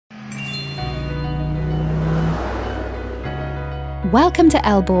Welcome to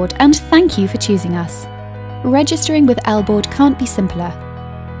Elboard and thank you for choosing us. Registering with Elboard can't be simpler.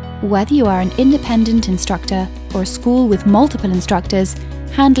 Whether you are an independent instructor or a school with multiple instructors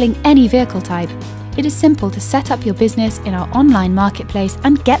handling any vehicle type, it is simple to set up your business in our online marketplace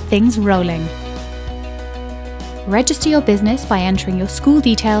and get things rolling. Register your business by entering your school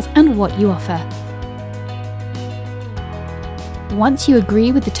details and what you offer. Once you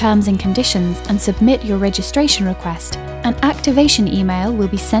agree with the terms and conditions and submit your registration request, an activation email will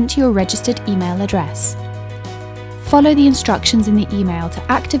be sent to your registered email address. Follow the instructions in the email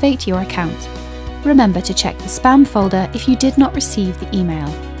to activate your account. Remember to check the spam folder if you did not receive the email.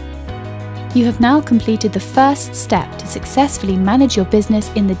 You have now completed the first step to successfully manage your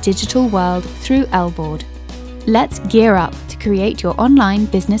business in the digital world through Elboard. Let's gear up to create your online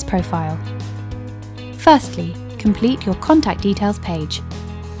business profile. Firstly, complete your contact details page.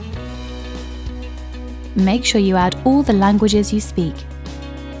 Make sure you add all the languages you speak.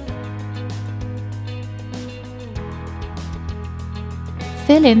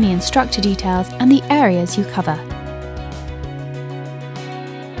 Fill in the instructor details and the areas you cover.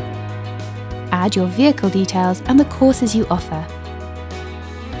 Add your vehicle details and the courses you offer.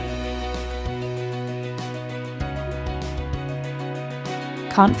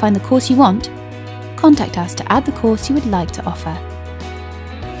 Can't find the course you want? Contact us to add the course you would like to offer.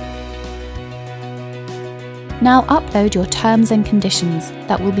 Now upload your terms and conditions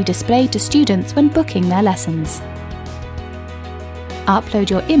that will be displayed to students when booking their lessons. Upload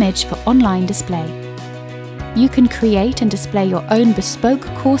your image for online display. You can create and display your own bespoke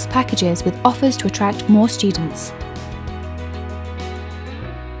course packages with offers to attract more students.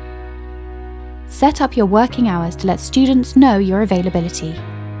 Set up your working hours to let students know your availability.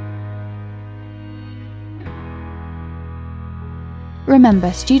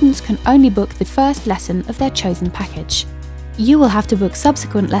 Remember, students can only book the first lesson of their chosen package. You will have to book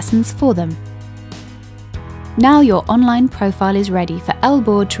subsequent lessons for them. Now your online profile is ready for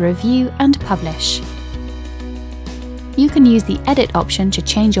Elboard to review and publish. You can use the edit option to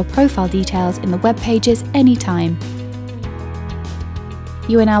change your profile details in the web pages anytime.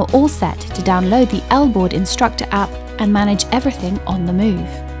 You are now all set to download the Elboard Instructor app and manage everything on the move.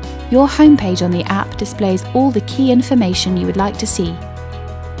 Your homepage on the app displays all the key information you would like to see,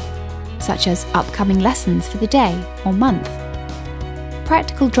 such as upcoming lessons for the day or month,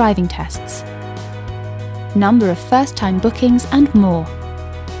 practical driving tests, number of first-time bookings and more.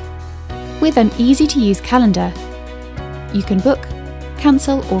 With an easy-to-use calendar, you can book,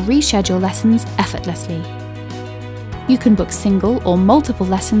 cancel or reschedule lessons effortlessly. You can book single or multiple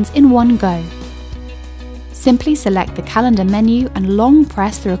lessons in one go. Simply select the calendar menu and long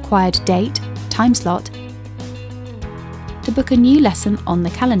press the required date, time slot, to book a new lesson on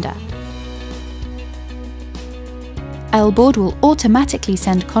the calendar. Elboard will automatically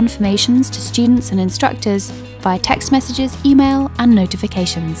send confirmations to students and instructors via text messages, email and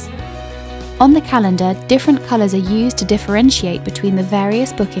notifications. On the calendar, different colours are used to differentiate between the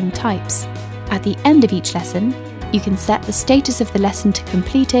various booking types. At the end of each lesson, you can set the status of the lesson to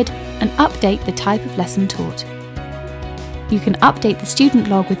completed and update the type of lesson taught. You can update the student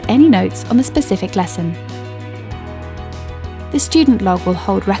log with any notes on the specific lesson. The student log will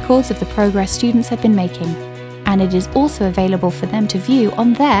hold records of the progress students have been making, and it is also available for them to view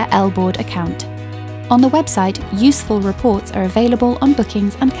on their Elboard account. On the website, useful reports are available on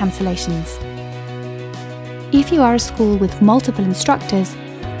bookings and cancellations. If you are a school with multiple instructors,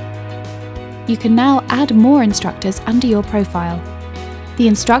 you can now add more instructors under your profile. The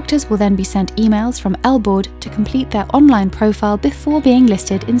instructors will then be sent emails from Elboard to complete their online profile before being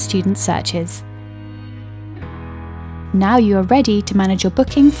listed in student searches. Now you are ready to manage your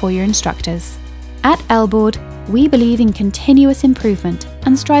booking for your instructors. At Elboard, we believe in continuous improvement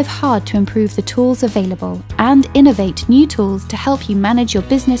and strive hard to improve the tools available and innovate new tools to help you manage your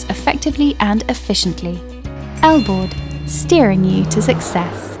business effectively and efficiently. Elboard, steering you to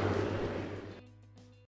success.